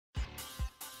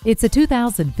It's a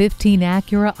 2015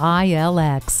 Acura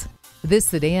ILX. This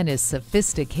sedan is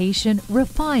sophistication,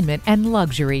 refinement, and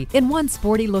luxury in one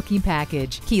sporty-looking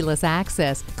package. Keyless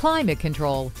access, climate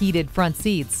control, heated front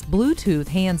seats, Bluetooth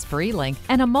hands-free link,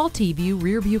 and a multi-view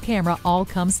rear-view camera all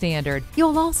come standard.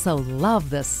 You'll also love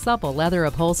the supple leather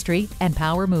upholstery and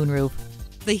power moonroof.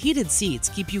 The heated seats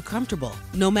keep you comfortable,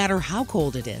 no matter how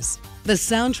cold it is. The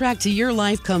soundtrack to your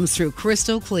life comes through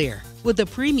crystal clear with the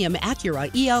premium Acura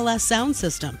ELS sound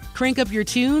system. Crank up your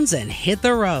tunes and hit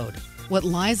the road. What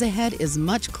lies ahead is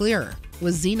much clearer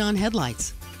with xenon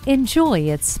headlights. Enjoy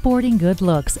its sporting good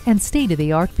looks and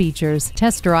state-of-the-art features.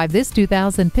 Test drive this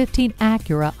 2015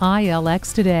 Acura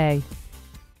ILX today.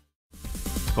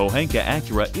 Pohanka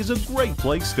Acura is a great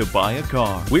place to buy a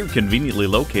car. We're conveniently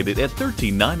located at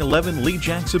 13911 Lee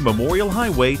Jackson Memorial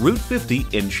Highway, Route 50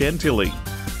 in Chantilly.